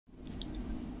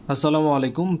আসসালামু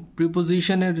আলাইকুম।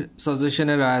 প্রিপোজিশনের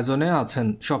সাজেশনের আয়োজনে আছেন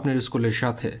স্বপ্নের স্কুলের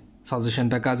সাথে।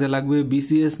 সাজেশনটা কাজে লাগবে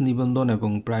বিসিএস নিবন্ধন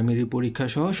এবং প্রাইমারি পরীক্ষা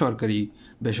সহ সরকারি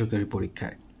বেসরকারি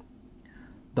পরীক্ষায়।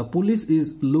 The police is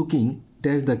looking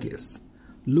dash the case.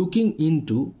 Looking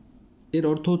into এর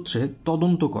অর্থ হচ্ছে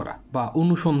তদন্ত করা বা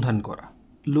অনুসন্ধান করা।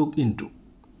 Look into.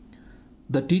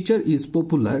 The teacher is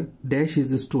popular dash is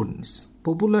students.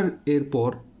 Popular এর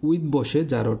পর উইথ বসে,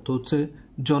 যার অর্থ হচ্ছে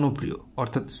জনপ্রিয়,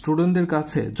 অর্থাৎ স্টুডেন্টদের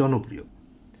কাছে জনপ্রিয়।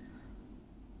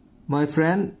 My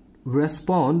friend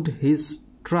respond his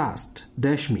trust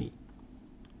dash me.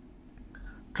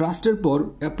 ট্রাস্টের পর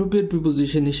অ্যাপ্রোপ্রিয়েট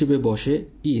প্রিপোজিশন হিসেবে বসে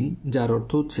ইন, যার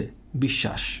অর্থ হচ্ছে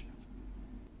বিশ্বাস।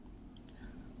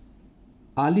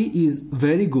 Ali is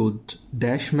very good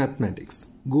dash mathematics.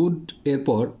 Good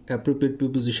এরপর অ্যাপ্রোপ্রিয়েট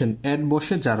প্রিপোজিশন অ্যাড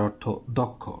বসে, যার অর্থ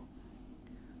দক্ষ।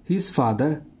 His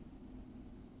father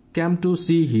came to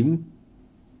see him.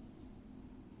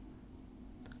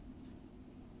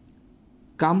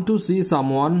 come to see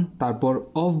someone তারপর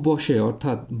অফ বসে,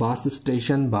 অর্থাৎ বাস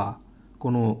স্টেশন বা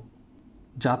কোনো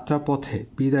যাত্রাপথে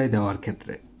বিদায় দেওয়ার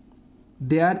ক্ষেত্রে।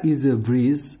 there is a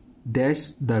breeze dash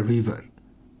the river.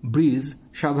 Bridge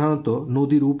সাধারণত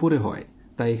নদীর উপরে হয়,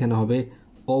 তাই এখানে হবে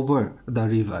over the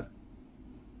river.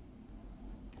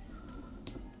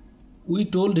 we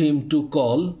told him to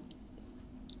call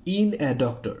in a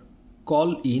doctor.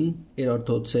 call in এর অর্থ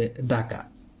হচ্ছে ডাকা।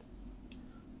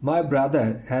 my brother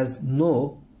has no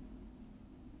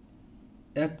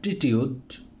aptitude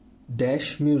dash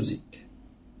music.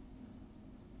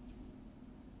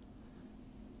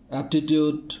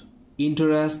 aptitude,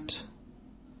 interest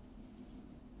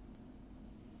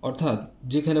অর্থাৎ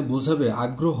যেখানে বোঝাবে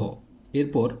আগ্রহ,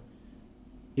 এরপর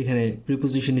এখানে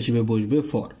প্রিপোজিশন হিসেবে বসবে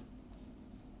for.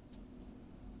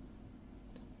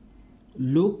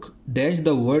 Look dash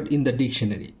the word in the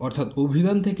dictionary, অর্থাৎ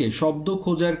অভিধান থেকে শব্দ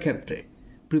খোঁজার ক্ষেত্রে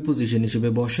প্রিপোজিশন হিসেবে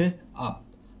বসে up.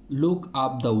 Look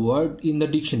up the word in the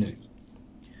dictionary.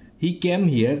 He cam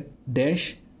here dash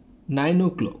 9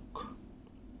 o'clock.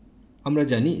 আমরা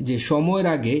জানি যে সময়ের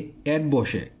আগে অ্যাট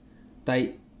বসে, তাই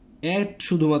অ্যাট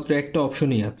শুধুমাত্র একটা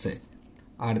অপশনই আছে,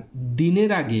 আর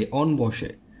দিনের আগে অন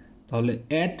বসে, তাহলে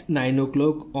at 9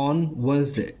 o'clock on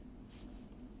Wednesday.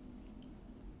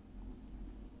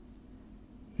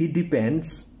 He depends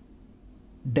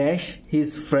dash his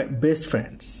best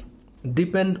friends.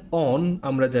 Depend on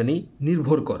আমরা জানি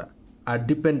নির্ভর করা, আর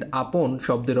depend upon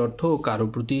শব্দের অর্থ কারো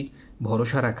প্রতি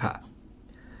ভরসা রাখা।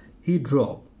 He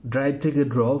drove, drive থেকে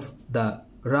drove the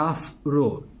rough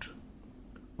road,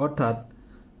 অর্থাৎ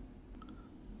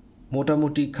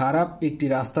মোটামুটি খারাপ একটি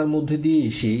রাস্তার মধ্যে দিয়ে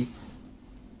এসে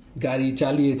গাড়ি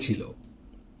চালিয়েছিল।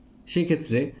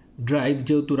 সেক্ষেত্রে ড্রাইভ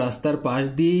যেহেতু রাস্তার পাশ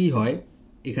দিয়েই হয়,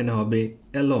 এখানে হবে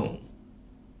along.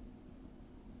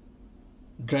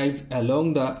 drive along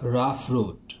the rough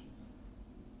road.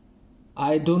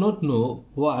 I do not know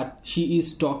what she is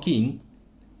talking.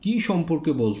 কি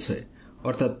সম্পর্কে বলছে,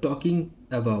 অর্থাৎ talking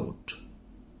about.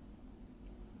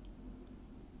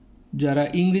 যারা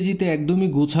ইংরেজিতে একদমই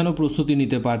গোছানো প্রস্তুতি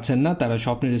নিতে পারছেন না, তারা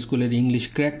স্বপ্নের স্কুলের ইংলিশ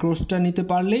ক্র্যাক কোর্সটা নিতে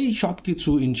পারলেই সবকিছু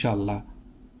ইনশাল্লাহ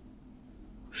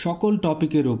সকল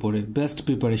টপিকের উপরে বেস্ট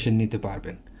প্রিপারেশন নিতে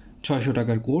পারবেন। 600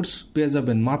 টাকার কোর্স পেয়ে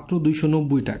যাবেন মাত্র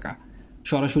 290 টাকা।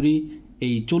 সরাসরি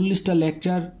এই 40টা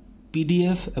লেকচার,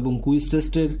 পিডিএফ এবং কুইজ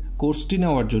টেস্টের কোর্সটি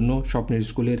নেওয়ার জন্য স্বপ্নের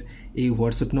স্কুলের এই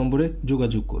হোয়াটসঅ্যাপ নম্বরে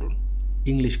যোগাযোগ করুন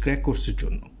ইংলিশ ক্র্যাক কোর্সের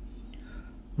জন্য।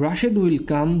 Rashed will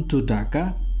come to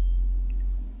Dhaka.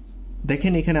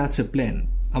 দেখেন এখানে আছে প্ল্যান।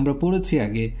 আমরা পড়েছি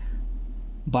আগে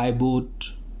by boat,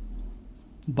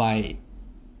 by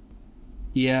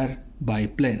air, by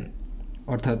plane,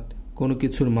 অর্থাৎ কোনো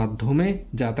কিছুর মাধ্যমে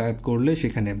যাতায়াত করলে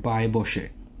সেখানে বাই বসে।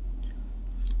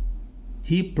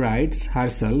 হি প্রাইডস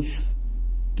হারসেলফ,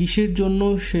 কিসের জন্য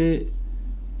সে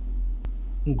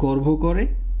গর্ব করে?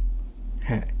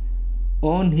 হ্যাঁ,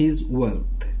 অন হিজ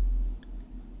ওয়েলথ,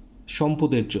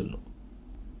 সম্পদের জন্য।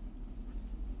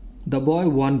 দ্য বয়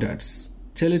ওয়ান্ডার্স,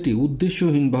 ছেলেটি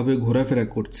উদ্দেশ্যহীনভাবে ঘোরাফেরা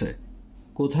করছে।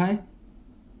 কোথায়?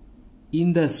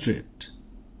 In the street.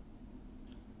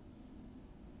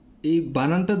 এই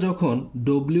বানানটা যখন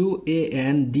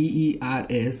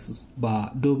WANDERS বা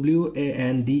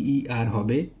WANDER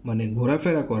হবে, মানে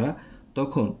ঘোরাফেরা করা,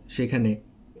 তখন সেখানে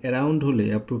অ্যারাউন্ড হলে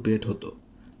অ্যাপ্রোপ্রিয়েট হতো।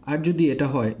 আর যদি এটা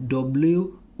হয়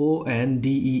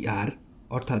WONDER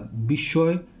অর্থাৎ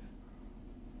বিস্ময়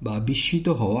বা বিস্মিত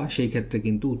হওয়া, সেই ক্ষেত্রে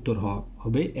কিন্তু উত্তর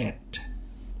হবে at.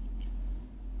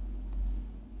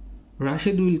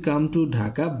 Rashed will come to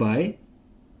Dhaka by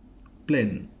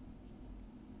plane.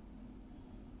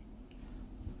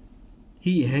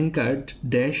 He হ্যাঙ্কার্ড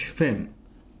dash fame.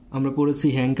 আমরা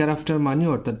পড়েছি হ্যাঙ্কার আফটার মানি,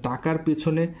 অর্থাৎ টাকার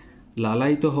পেছনে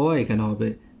লালায়িত হওয়া, এখানে হবে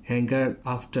হ্যাঙ্কার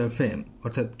আফটার ফেম,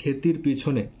 অর্থাৎ খ্যাতির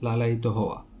পিছনে লালায়িত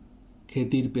হওয়া,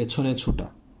 খ্যাতির পেছনে ছুটা।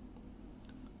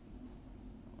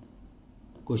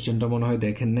 কোশ্চেনটা মনে হয়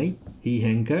দেখেন নাই। হি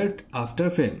হ্যাঙ্কার্ড আফটার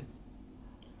ফেম।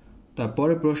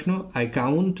 তারপরে প্রশ্ন, আই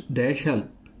কাউন্ট ড্যাশ হেল্প।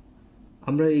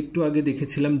 আমরা একটু আগে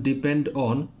দেখেছিলাম ডিপেন্ড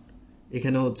অন,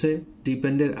 এখানে হচ্ছে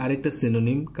ডিপেন্ডের আরেকটা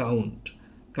সিনোনিম কাউন্ট।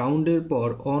 কাউন্টের পর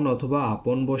অন অথবা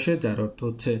আপন বসে, যার অর্থ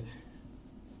হচ্ছে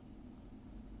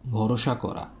ভরসা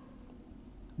করা।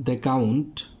 দে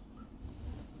কাউন্ট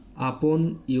আপন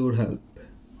ইউর হেল্প,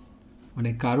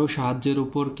 মানে কারো সাহায্যের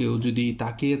উপর কেউ যদি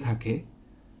তাকিয়ে থাকে,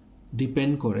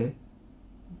 ডিপেন্ড করে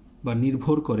বা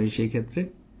নির্ভর করে, সেই ক্ষেত্রে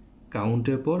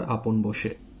কাউন্টের পর আপন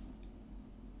বসে।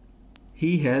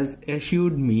 হি হ্যাজ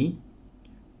অ্যাসিউরড মি,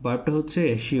 ভার্বটা হচ্ছে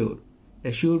অ্যাসিওর।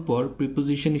 অ্যাসিওর পর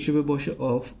প্রিপোজিশন হিসেবে বসে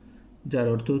অফ, যার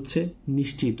অর্থ হচ্ছে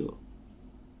নিশ্চিত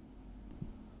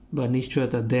বা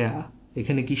নিশ্চয়তা দেয়া।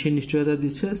 এখানে কিসের নিশ্চয়তা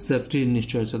দিচ্ছে? সেফটির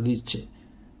নিশ্চয়তা দিচ্ছে।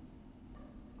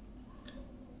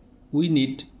 We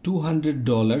need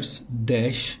 $200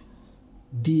 dash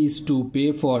this to pay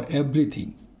for everything.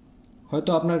 হয়তো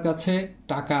আপনার কাছে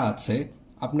টাকা আছে,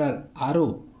 আপনার আরও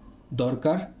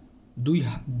দরকার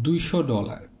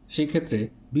 $200। সেই ক্ষেত্রে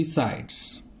বিসাইডস,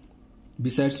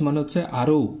 বিসাইডস মানে হচ্ছে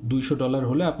আরও $200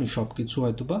 হলে আপনি সব কিছু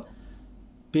হয়তো বা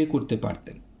পে করতে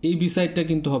পারতেন। এই বিসাইডটা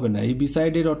কিন্তু হবে না। এই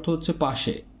বিসাইডের অর্থ হচ্ছে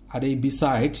পাশে, আর এই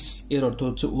বিসাইডস এর অর্থ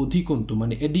হচ্ছে অধিকন্তু,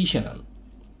 মানে additional.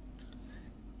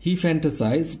 He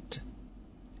ফ্যান্টাসাইজড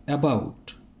about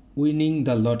winning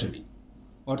the lottery,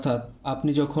 অর্থাৎ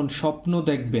আপনি যখন স্বপ্ন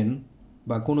দেখবেন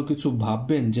বা কোনো কিছু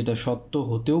ভাববেন যেটা সত্য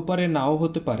হতেও পারে নাও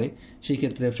হতে পারে, সেই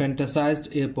ক্ষেত্রে ফ্যান্টাসাইজড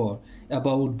এর পর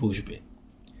অ্যাবাউট বসবে।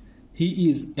 He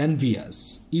is envious,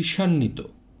 ঈর্ষান্বিত।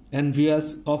 Envious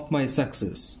of my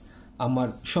success, আমার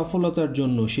সফলতার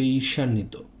জন্য সেই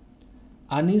ঈর্ষান্বিত।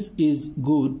 Anis is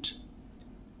good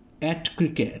at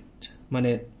cricket,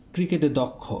 মানে ক্রিকেটে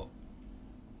দক্ষ,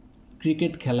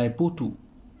 ক্রিকেট খেলায় পটু।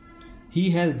 He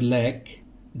has lack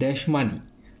dash money,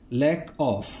 lack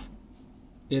of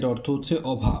এর অর্থ হচ্ছে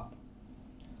অভাব।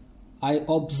 I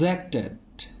objected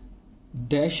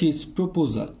dash is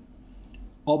proposal.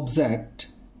 Object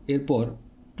এরপর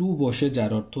টু বসে,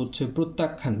 যার অর্থ হচ্ছে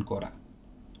প্রত্যাখ্যান করা।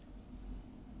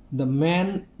 The man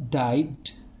died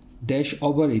dash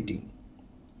over eating.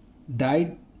 Died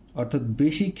অর্থাৎ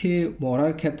বেশি খেয়ে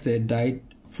মরার ক্ষেত্রে ডাইড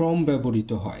ফ্রম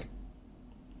ব্যবহৃত হয়।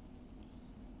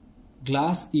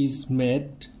 গ্লাস ইজ মেড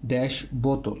ড্যাশ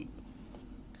বোতল,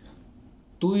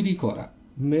 তৈরি করা,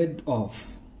 মেড অফ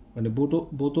মানে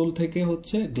বোতল থেকে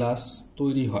হচ্ছে গ্লাস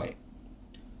তৈরি হয়।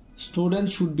 Student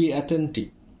should be attentive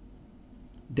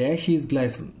dash is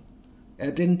lesson.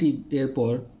 Attentive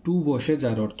এরপর টু বসে,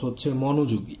 যার অর্থ হচ্ছে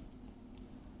মনোযোগী।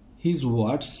 হিজ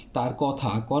ওয়ার্ডস তার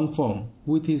কথা, কনফার্ম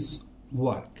উইথ হিজ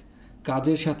ওয়ার্ক,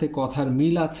 কাজের সাথে কথার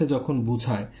মিল আছে যখন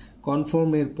বুঝায়,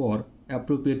 কনফার্ম এর পর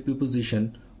অ্যাপ্রোপ্রিয়েট প্রিপোজিশন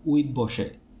উইথ বসে।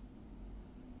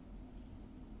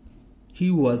 হি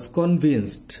ওয়াজ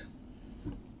কনভিন্সড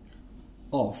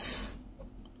অফ,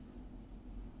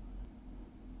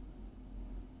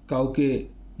 কাউকে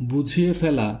বুঝিয়ে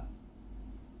ফেলা,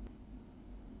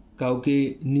 কাউকে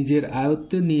নিজের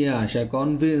আয়ত্তে নিয়ে আসা,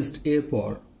 কনভিন্সড এর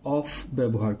পর অফ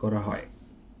ব্যবহার করা হয়।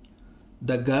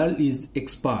 The girl is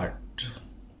expert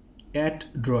at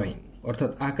drawing,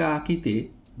 অর্থাৎ আঁকা আঁকিতে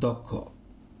দক্ষ।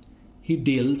 হি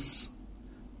ডিলস,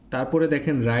 তারপরে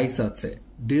দেখেন রাইস আছে,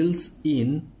 ডিলস ইন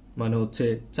মানে হচ্ছে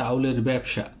চাউলের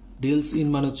ব্যবসা, ডিলস ইন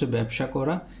মানে হচ্ছে ব্যবসা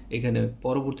করা, এখানে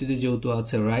পরবর্তীতে যেহেতু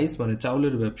আছে রাইস মানে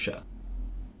চাউলের ব্যবসা।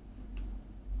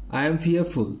 I am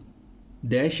fearful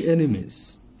dash enemies.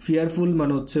 Fearful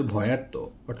মানে হচ্ছে ভয়ার্ত,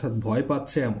 অর্থাৎ ভয়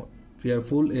পাচ্ছে এমন।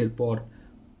 ফিয়ারফুল এরপর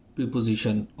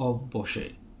প্রিপোজিশন অফ বসে।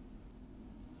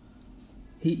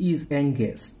 হি ইজ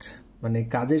এঙ্গেজড মানে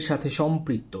কাজের সাথে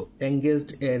সম্পৃক্ত, এঙ্গেজড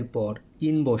এর পর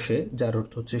ইন বসে, যার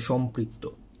অর্থ হচ্ছে সম্পৃক্ত।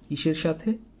 কিসের সাথে?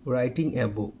 রাইটিং এ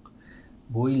বুক,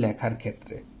 বই লেখার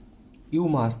ক্ষেত্রে। ইউ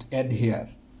মাস্ট অ্যাডহিয়ার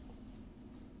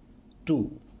টু,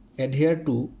 অ্যাডহিয়ার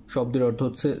টু শব্দের অর্থ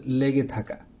হচ্ছে লেগে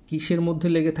থাকা। কিসের মধ্যে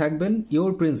লেগে থাকবেন?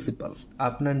 ইয়োর প্রিন্সিপাল,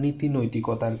 আপনার নীতি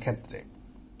নৈতিকতার ক্ষেত্রে।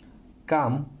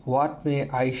 Come what may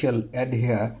I shall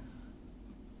অ্যাডহিয়ার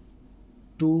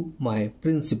to my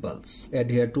principles,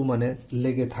 অ্যাডহিয়ার two মানে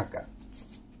লেগে থাকা।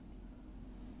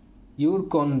 Your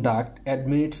conduct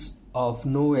admits of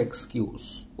no excuse,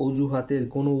 অজুহাতের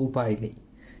কোনো উপায় নেই।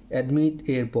 অ্যাডমিট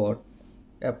এর পর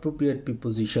অ্যাপ্রোপ্রিয়েট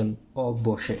প্রিপোজিশন অফ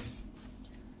বসে।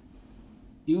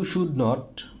 You should not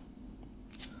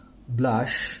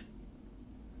blush,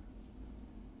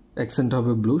 accent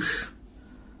হবে ব্লুশ।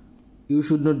 You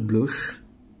should not ব্লুশ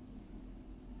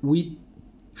with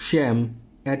Shyam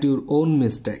at your own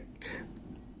mistake,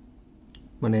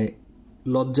 মানে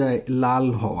লজ্জায় লাল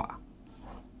হওয়া।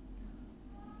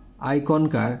 I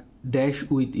concur dash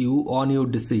with you on your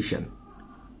decision.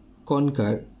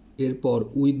 Concur এরপর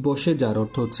with বসে যার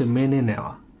অর্থ হচ্ছে মেনে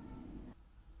নেওয়া।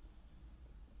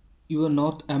 You are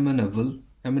not amenable.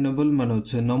 Amenable মানে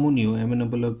হচ্ছে নমনীয়।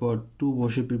 Amenable এর পর to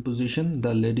বসে preposition.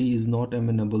 The lady is not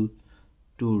amenable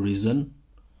to reason.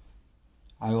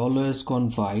 I always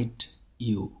confide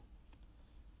you.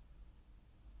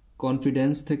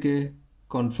 Confidence থেকে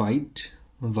confide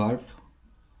verb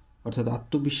অর্থাৎ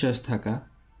আত্মবিশ্বাস থাকা।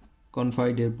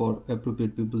 Confide এর পর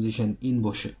appropriate preposition in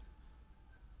বসে।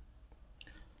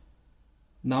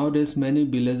 Nowadays many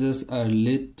villages are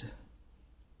lit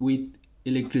with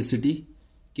electricity.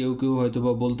 কেউ কেউ হয়তো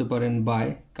বা বলতে পারেন বাই।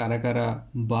 কারা কারা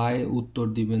বাই উত্তর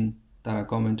দিবেন তারা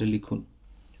কমেন্টে লিখুন।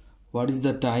 What is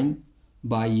the time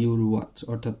by your watch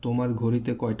অর্থাৎ তোমার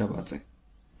ঘড়িতে কয়টা বাজে।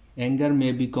 Anger may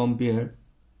be compare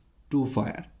to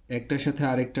fire একটার সাথে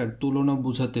আরেকটার তুলনা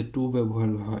বোঝাতে টু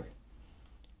ব্যবহার হয়।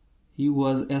 হি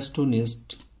ওয়াজ অ্যাস্টোনিশড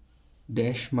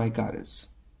ড্যাশ মাই কারেজ।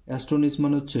 অ্যাস্টোনিশ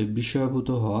মানে হচ্ছে বিস্ময়াভূত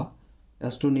হওয়া।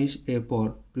 অ্যাস্টোনিশ এরপর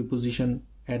প্রিপোজিশন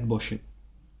অ্যাট বসে।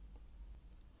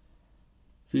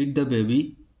 Feed the baby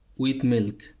with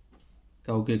milk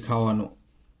কাউকে খাওয়ানো।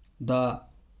 The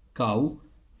cow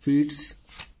feeds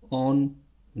on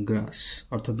grass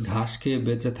অর্থাৎ ঘাস খেয়ে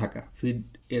বেঁচে থাকা। ফিড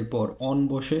এরপর অন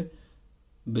বসে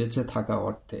বেঁচে থাকা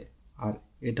অর্থে। আর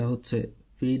এটা হচ্ছে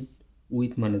ফিড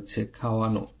উইথ মানে হচ্ছে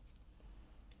খাওয়ানো।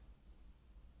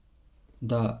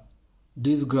 The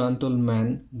ডিসগ্রান্টল man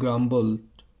গ্রাম্বলড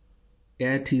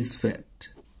at his fat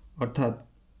অর্থাৎ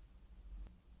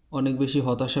অনেক বেশি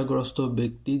হতাশাগ্রস্ত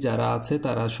ব্যক্তি যারা আছে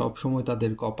তারা সবসময়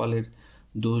তাদের কপালের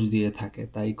দোষ দিয়ে থাকে।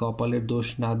 তাই কপালের দোষ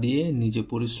না দিয়ে নিজে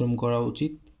পরিশ্রম করা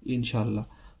উচিত। ইনশাল্লাহ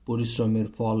পরিশ্রমের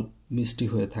ফল মিষ্টি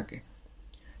হয়ে থাকে।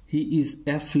 He is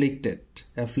afflicted.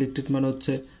 অ্যাফ্লিক্টেড মানে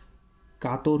হচ্ছে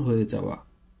কাতর হয়ে যাওয়া।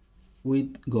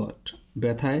 উইথ গড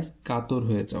ব্যথায় কাতর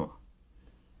হয়ে যাওয়া।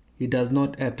 He does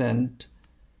not attend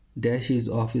dash is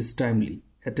office timely.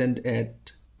 Attend at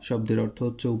শব্দের অর্থ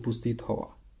হচ্ছে উপস্থিত হওয়া।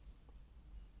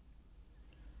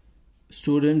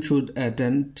 Student should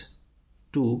attend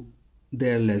to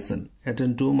their lesson.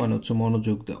 Attend two মানে হচ্ছে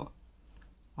মনোযোগ দেওয়া।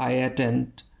 I attend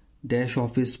dash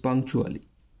office পাংচুয়ালি।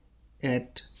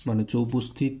 At মানে হচ্ছে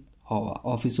উপস্থিত হওয়া,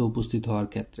 অফিসে উপস্থিত হওয়ার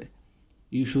ক্ষেত্রে।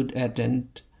 You should attend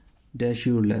dash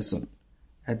your lesson.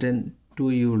 Attend to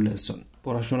your lesson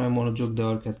পড়াশোনায় মনোযোগ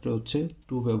দেওয়ার ক্ষেত্রে হচ্ছে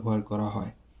টু ব্যবহার করা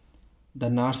হয়। The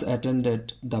nurse attended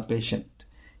the patient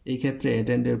এই ক্ষেত্রে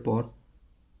অ্যাটেন্ডের পর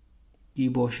কি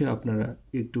বসে আপনারা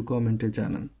একটু কমেন্টে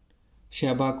জানান।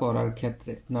 সেবা করার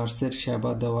ক্ষেত্রে নার্সের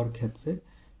সেবা দেওয়ার ক্ষেত্রে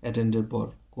অ্যাটেন্ডের পর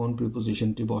কোন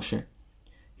প্রিপোজিশনটি বসে।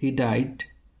 He died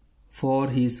for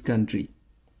his country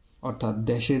অর্থাৎ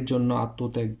দেশের জন্য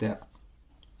আত্মত্যাগ দেয়া।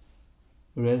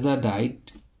 Reza died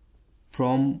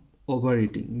from over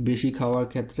eating বেশি খাওয়ার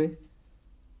ক্ষেত্রে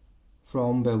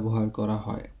ফ্রম ব্যবহার করা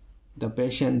হয়। The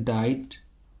patient died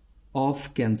of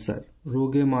cancer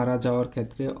রোগে মারা যাওয়ার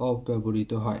ক্ষেত্রে অফ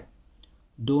ব্যবহৃত হয়।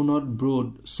 Do not brood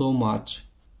so much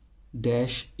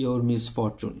dash your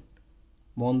misfortune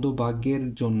মন্দ ভাগ্যের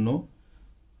জন্য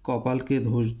কপালকে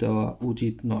দোষ দেওয়া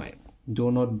উচিত নয়। Do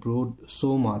not brood so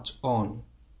much on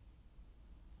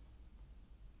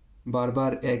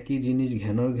বারবার একই জিনিস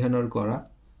ঘ্যানর ঘ্যানর করা,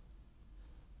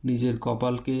 নিজের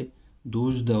কপালকে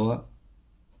দোষ দেওয়া।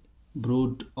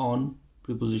 ব্রুড অন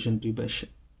প্রিপোজিশনটি বেশে।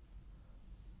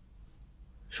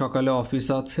 সকালে অফিস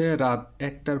আছে, রাত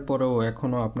 1টার পরেও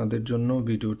এখনও আপনাদের জন্য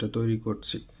ভিডিওটা তৈরি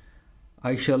করছি।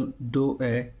 I shall do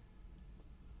a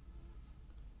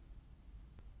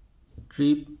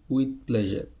trip with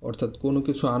pleasure অর্থাৎ কোনো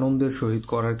কিছু আনন্দের সহিত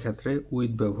করার ক্ষেত্রে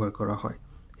উইথ ব্যবহার করা হয়।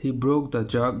 হি ব্রোক দ্য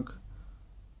জাগ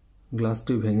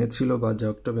গ্লাসটি ভেঙেছিল বা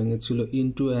জাগটা ভেঙেছিল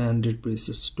ইনটু 100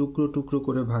 পিসেস টুকরো টুকরো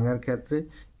করে ভাঙার ক্ষেত্রে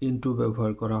ইনটু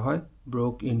ব্যবহার করা হয়।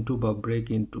 ব্রোক ইনটু বা break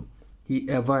into. He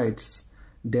avoids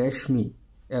dash me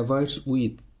avoids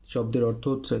with শব্দের অর্থ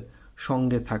হচ্ছে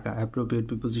সঙ্গে থাকা। অ্যাপ্রোপ্রিয়েট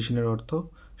প্রিপোজিশনের অর্থ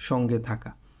সঙ্গে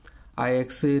থাকা। I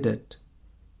অ্যাকসেডেড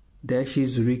dash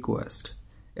is request.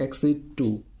 অ্যাকসিড two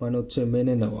মানে হচ্ছে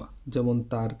মেনে নেওয়া, যেমন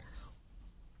তার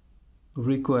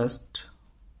রিকোয়েস্ট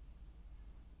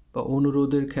বা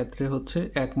অনুরোধের ক্ষেত্রে হচ্ছে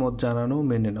একমত জানানো,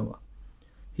 মেনে নেওয়া।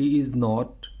 He is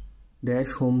not dash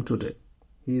home today.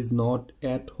 He is not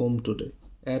at home today.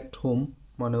 At home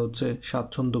মানে হচ্ছে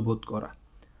স্বাচ্ছন্দ্য বোধ করা।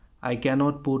 I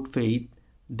cannot put faith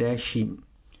dash him.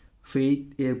 Faith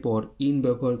এরপর ইন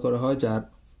ব্যবহার করা হয় যার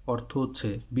অর্থ হচ্ছে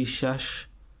বিশ্বাস।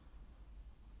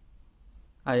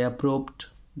 I approved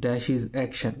dash is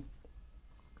action.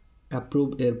 Approve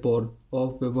এরপর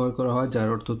অফ ব্যবহার করা হয় যার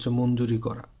অর্থ হচ্ছে মঞ্জুরি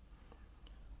করা।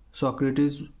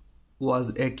 Socrates was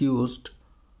accused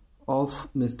of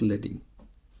misleading.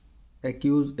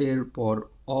 Accused এর পর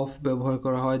অফ ব্যবহার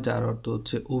করা হয়, যার অর্থ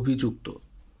হচ্ছে অভিযুক্ত।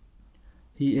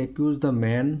 হি অ্যাকিউজ দ্য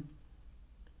ম্যান,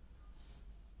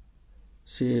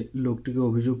 সে লোকটিকে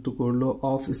অভিযুক্ত করলো,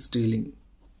 অফ স্টিলিং,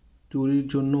 চুরির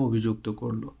জন্য অভিযুক্ত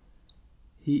করলো।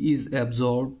 হি ইজ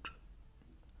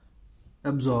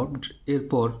অ্যাবজর্বড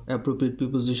এরপর অ্যাপ্রোপ্রিয়েট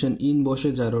প্রিপোজিশন ইন বসে,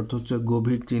 যার অর্থ হচ্ছে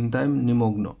গভীর চিন্তায়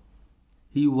নিমগ্ন।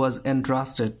 হি ওয়াজ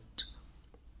entrusted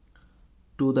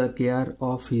to the care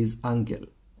of his uncle.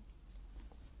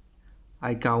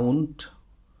 I count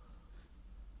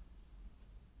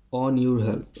on your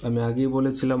help, আমি আগেই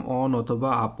বলেছিলাম অন অথবা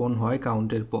আপন হয়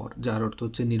কাউন্টের পর, যার অর্থ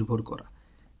হচ্ছে নির্ভর করা।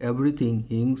 এভরিথিং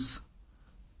হিংস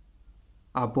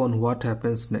আপন what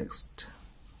happens next.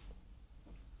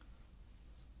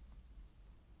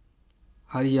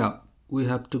 Hurry up, we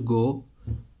have to go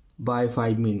by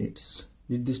 5 minutes,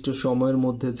 নির্দিষ্ট সময়ের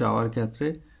মধ্যে যাওয়ার ক্ষেত্রে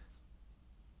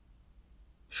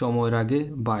সময়ের আগে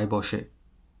বাই বসে।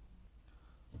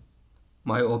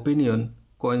 My opinion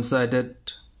coincided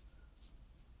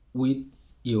with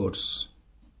yours,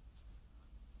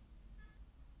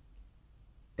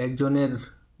 একজনের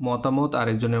মতামত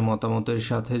আরেকজনের মতামতের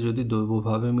সাথে যদি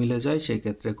দৈবভাবে মিলে যায়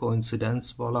সেক্ষেত্রে কোইন্সিডেন্স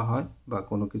বলা হয়, বা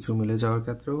কোনো কিছু মিলে যাওয়ার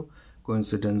ক্ষেত্রেও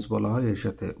কোইন্সিডেন্স বলা হয়, এর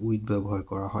সাথে উইথ ব্যবহার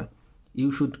করা হয়। ইউ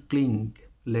শুড ক্লিং,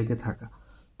 লেগে থাকা,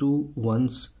 to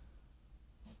one's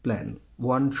plan,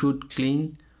 one should ক্লিং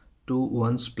to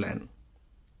one's plan,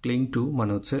 ক্লিং two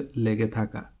মানে হচ্ছে লেগে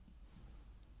থাকা।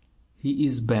 He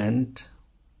is band,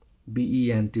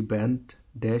 BENT bent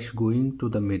dash going to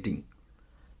the meeting,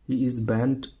 he is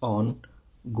bent on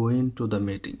going to the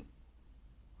meeting,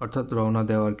 অর্থাৎ রওনা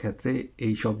দেওয়ার ক্ষেত্রে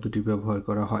এই শব্দটি ব্যবহার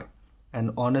করা হয়। An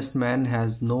honest man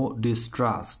has no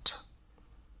distrust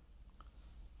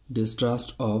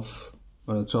of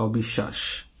মানে হচ্ছে অবিশ্বাস।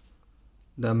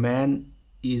 The man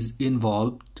is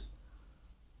involved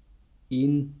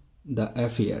in the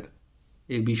affair,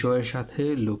 এই বিষয়ের সাথে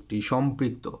লোকটি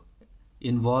সম্পৃক্ত।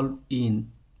 Involved in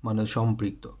মানে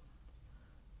সম্পৃক্ত।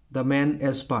 দ্য ম্যান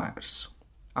অ্যাসপায়ার্স,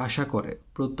 আশা করে,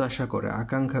 প্রত্যাশা করে,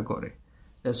 আকাঙ্ক্ষা করে।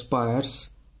 অ্যাসপায়ার্স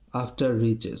আফটার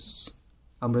রিচেস,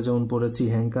 আমরা যেমন পড়েছি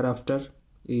hanker after,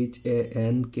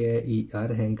 HANKER,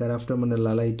 hanker after মানে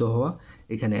লালায়িত হওয়া,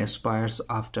 এখানে অ্যাসপায়ার্স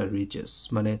আফটার রিচেস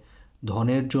মানে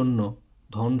ধনের জন্য,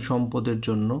 ধন সম্পদের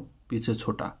জন্য পিছে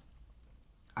ছোটা।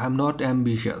 I am not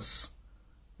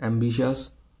ambitious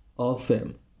of fame,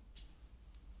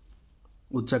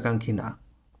 উচ্চাকাঙ্ক্ষী না,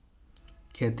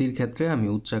 খ্যাতির ক্ষেত্রে আমি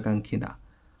উচ্চাকাঙ্ক্ষী না।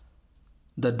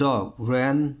 The dog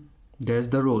ran dash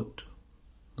the road,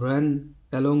 ran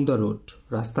along the road,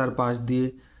 রাস্তার পাশ দিয়ে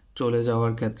চলে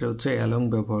যাওয়ার ক্ষেত্রে হচ্ছে অ্যালং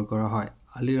ব্যবহার করা হয়।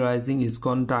 Early rising is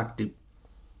conductive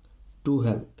to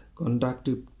health,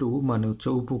 conductive to মানে হচ্ছে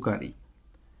উপকারী।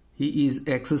 He is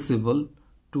accessible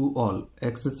to all,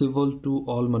 accessible to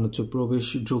all মানে হচ্ছে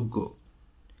প্রবেশযোগ্য।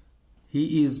 He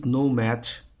is no match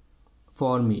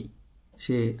for me,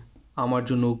 সে আমার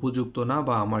জন্য উপযুক্ত না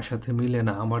বা আমার সাথে মিলে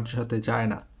না, আমার সাথে যায়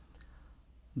না।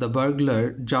 The বার্গলার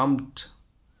jumped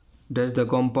dash the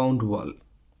compound ওয়াল,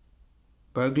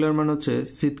 বার্গলার মানে হচ্ছে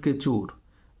ছিটকে চোর,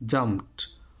 জাম্পড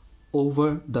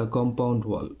ওভার দ্য কম্পাউন্ড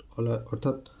ওয়াল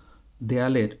অর্থাৎ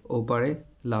দেয়ালের ওপারে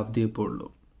লাফ দিয়ে পড়ল।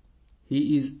 He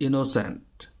is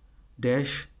innocent dash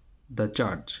the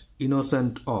charge,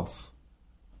 innocent of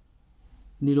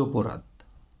নিরপরাধ,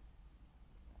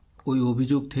 ওই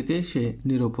অভিযোগ থেকে সে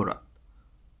নিরপরাধ।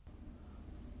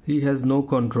 He has no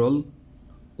control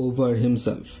over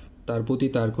himself, তার প্রতি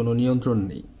তার কোনো নিয়ন্ত্রণ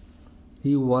নেই।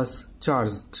 হি ওয়াজ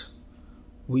চার্জড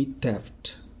উইথ থেফট,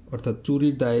 অর্থাৎ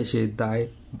চুরির দায়ে সে দায়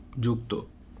যুক্ত।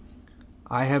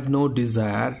 আই হ্যাভ নো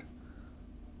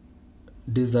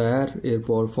ডিজায়ার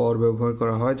এরপর ফর ব্যবহার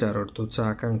করা হয়, যার অর্থ হচ্ছে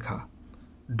আকাঙ্ক্ষা।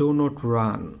 ডো নট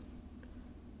রান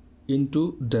ইনটু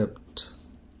ডেপ্ট,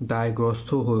 দায়গ্রস্ত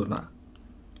হও না।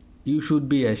 You should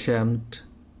be ashamed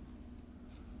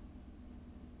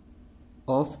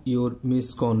of your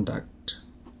misconduct,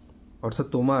 অর্থাৎ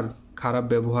তোমার খারাপ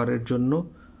ব্যবহারের জন্য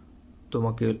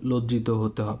তোমাকে লজ্জিত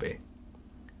হতে হবে।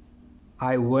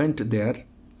 আই ওয়েন্ট দেয়ার,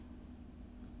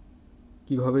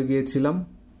 কিভাবে গিয়েছিলাম?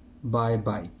 বাই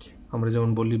বাইক, আমরা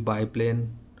যেমন বলি by plane,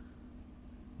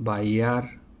 by air,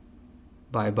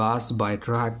 by bus, by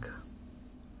truck,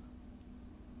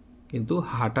 কিন্তু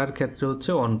হাঁটার ক্ষেত্রে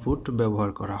হচ্ছে অন ফুট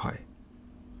ব্যবহার করা হয়।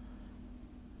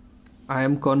 I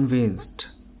am convinced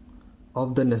of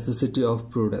the necessity of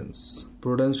prudence,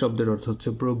 prudence শব্দের অর্থ হচ্ছে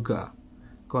প্রজ্ঞা,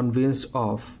 কনভিন্সড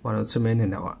অফ মানে হচ্ছে মেনে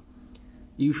নেওয়া।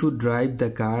 You should drive the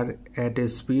car at a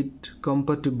speed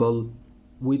compatible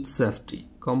with safety,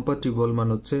 compatible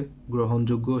মানে হচ্ছে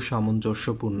গ্রহণযোগ্য,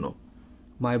 সামঞ্জস্যপূর্ণ।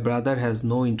 My brother has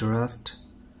no interest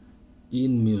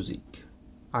in music,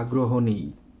 আগ্রহ নেই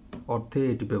অর্থে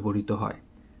এটি ব্যবহৃত হয়।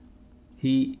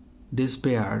 হি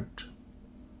ডিসপেয়ার্ড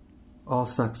অফ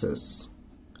সাকসেস,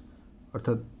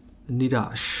 অর্থাৎ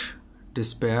নিরাশ।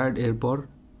 ডিসপেয়ার্ড এরপর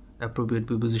অ্যাপ্রোপ্রিয়েট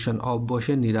প্রিপোজিশন অফ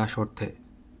বসে নিরাশ অর্থে।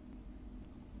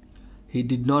 He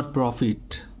did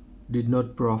not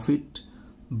profit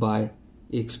by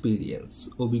experience,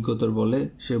 অভিজ্ঞতার বলে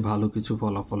সে ভালো কিছু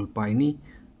ফলাফল পায়নি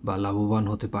বা লাভবান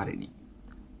হতে পারেনি।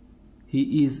 He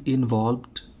is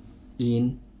involved in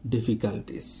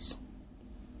difficulties,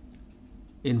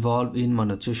 involve in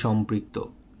মানে হচ্ছে সম্পৃক্ত,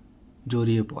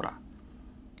 জড়িয়ে পড়া।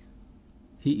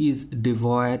 He is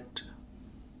devoid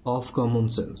of common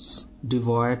sense,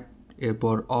 devoid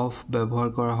এরপর অফ ব্যবহার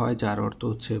করা হয় যার অর্থ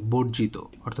হচ্ছে বর্জিত,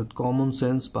 অর্থাৎ কমন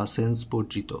সেন্স বা sense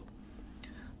বর্জিত।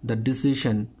 The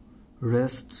decision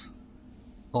রেস্টস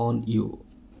on you,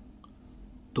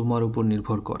 তোমার উপর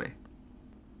নির্ভর করে।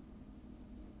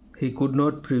 হি কুড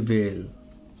নট প্রিভেল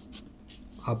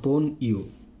আপন ইউ,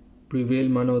 প্রিভেল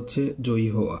মানে হচ্ছে জয়ী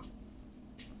হওয়া,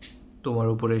 তোমার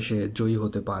উপরে সে জয়ী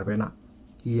হতে পারবে না।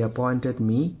 হি appointed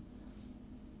me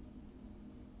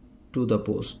to the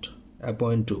post,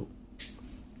 appoint two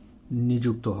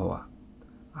নিযুক্ত হওয়া।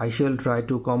 I shall try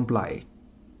to comply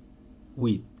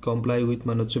with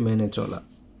মানে হচ্ছে মেনে চলা।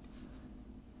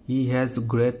 হি হ্যাজ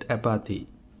গ্রেট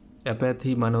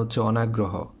অ্যাপ্যাথি মানে হচ্ছে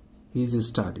অনাগ্রহ। হিজ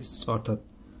স্টাডিজ, অর্থাৎ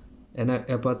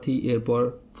অ্যাপ্যাথি এরপর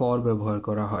ফর ব্যবহার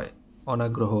করা হয়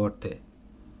অনাগ্রহ অর্থে।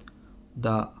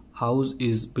 দ্য হাউস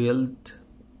ইজ বিল্ট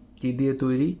কি দিয়ে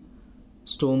তৈরি?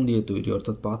 স্টোন দিয়ে তৈরি,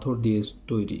 অর্থাৎ পাথর দিয়ে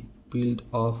তৈরি, built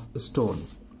of stone.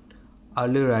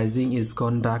 Early rising is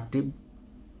conductive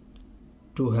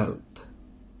to health,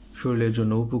 শরীরের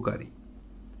জন্য উপকারী।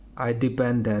 I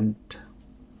dependent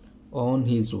on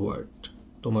his word,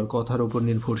 তোমার কথার উপর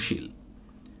নির্ভরশীল।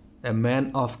 A man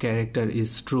of character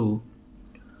is true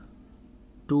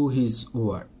to his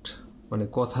word, মানে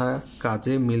কথা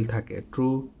কাজে মিল থাকে, ট্রু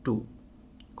টু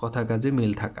কথা কাজে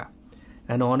মিল থাকা।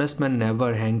 An honest man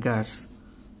never হ্যাঙ্কার্স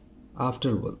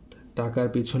after wealth, টাকার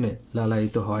পিছনে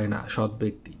লালায়িত হয় না সৎ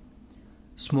ব্যক্তি।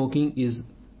 স্মোকিং ইজ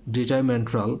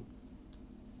ডিট্রাইমেন্টাল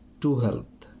টু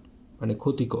হেলথ, মানে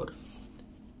ক্ষতিকর।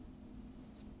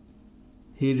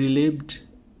 হি রিলিভড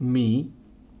মি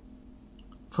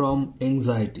ফ্রম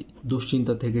অ্যাংজাইটি,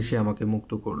 দুশ্চিন্তা থেকে সে আমাকে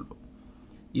মুক্ত করল।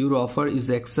 Your offer is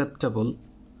acceptable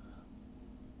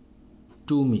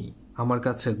to me, আমার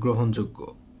কাছে গ্রহণযোগ্য।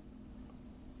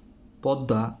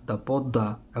 The Padma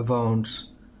abounds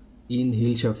in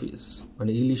hilsa fish,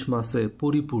 মানে ইলিশ মাছে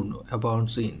পরিপূর্ণ,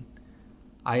 abounds in.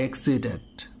 I অ্যাক্সিডেড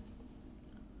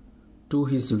to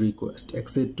his request,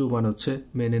 accede two মানে হচ্ছে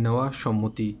মেনে নেওয়া,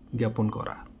 সম্মতি জ্ঞাপন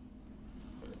করা।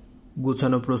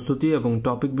 গুছানো প্রস্তুতি এবং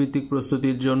টপিক ভিত্তিক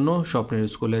প্রস্তুতির জন্য স্বপ্নের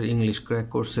স্কুলের ইংলিশ ক্র্যাক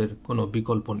কোর্সের কোনো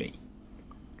বিকল্প নেই।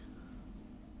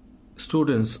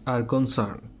 Students are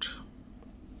concerned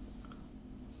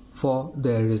for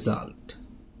their result,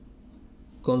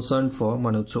 concern for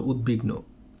মানে হচ্ছে উদ্বিগ্ন।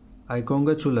 I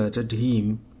congratulated him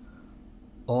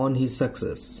on his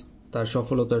success, তার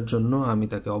সফলতার জন্য আমি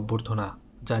তাকে অভ্যর্থনা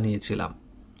জানিয়েছিলাম।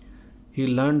 হি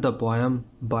learn the পোয়াম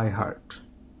by heart,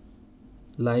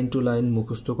 line to line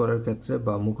মুখস্থ করার ক্ষেত্রে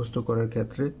বা মুখস্থ করার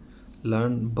ক্ষেত্রে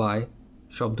লার্ন বাই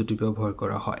শব্দটি ব্যবহার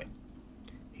করা হয়।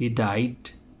 হি ডাইড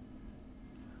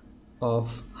অফ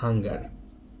হাঙ্গার,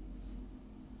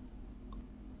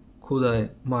 ক্ষুধায়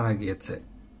মারা গিয়েছে।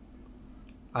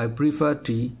 I prefer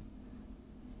tea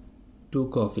to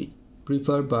coffee,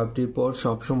 prefer ভার্বটির পর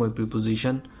সবসময়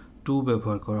প্রিপোজিশন টু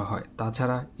ব্যবহার করা হয়,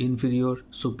 তাছাড়া ইনফিরিয়র,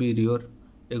 সুপিরিয়র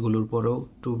এগুলোর পরেও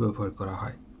টু ব্যবহার করা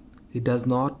হয়। He does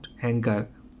not hanger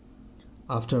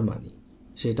after money,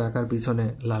 সে টাকার পিছনে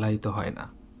লালায়িত হয় না।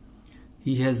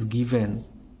 He has given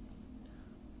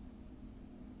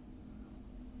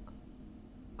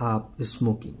up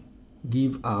smoking,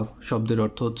 give up শব্দের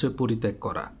অর্থ হচ্ছে পরিত্যাগ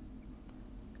করা।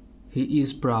 He is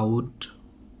proud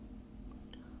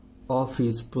of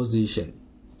his position,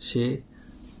 সে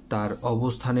তার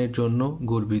অবস্থানের জন্য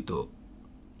গর্বিত।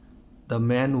 The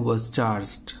man was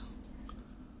charged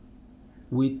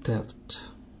with theft,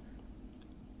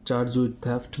 charge with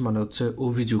theft মানে হচ্ছে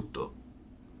অভিযুক্ত,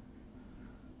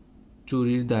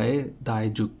 চুরির দায়ে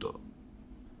দায়যুক্ত।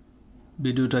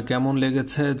 ভিডিওটা কেমন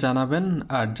লেগেছে জানাবেন।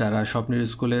 আর যারা স্বপ্নের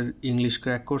স্কুলের ইংলিশ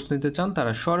ক্র্যাক কোর্স নিতে চান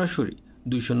তারা সরাসরি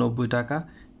 290 টাকা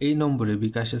এই নম্বরে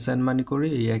বিকাশে সেন্ড মানি করে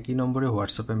এই একই নম্বরে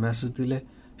হোয়াটসঅ্যাপে মেসেজ দিলে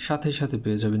সাথে সাথে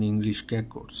পেয়ে যাবেন ইংলিশ ক্র্যাক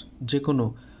কোর্স। যে কোনো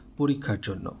পরীক্ষার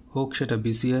জন্য হোক সেটা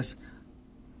BCS,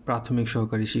 প্রাথমিক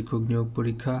সহকারী শিক্ষক নিয়োগ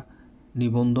পরীক্ষা,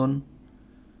 নিবন্ধন,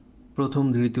 প্রথম,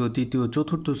 দ্বিতীয়, তৃতীয়,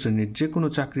 চতুর্থ শ্রেণীর যে কোনো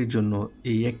চাকরির জন্য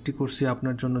এই একটি কোর্সই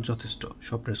আপনার জন্য যথেষ্ট।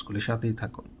 স্বপ্নের স্কুলের সাথেই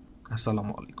থাকুন।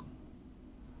 আসসালামু আলাইকুম।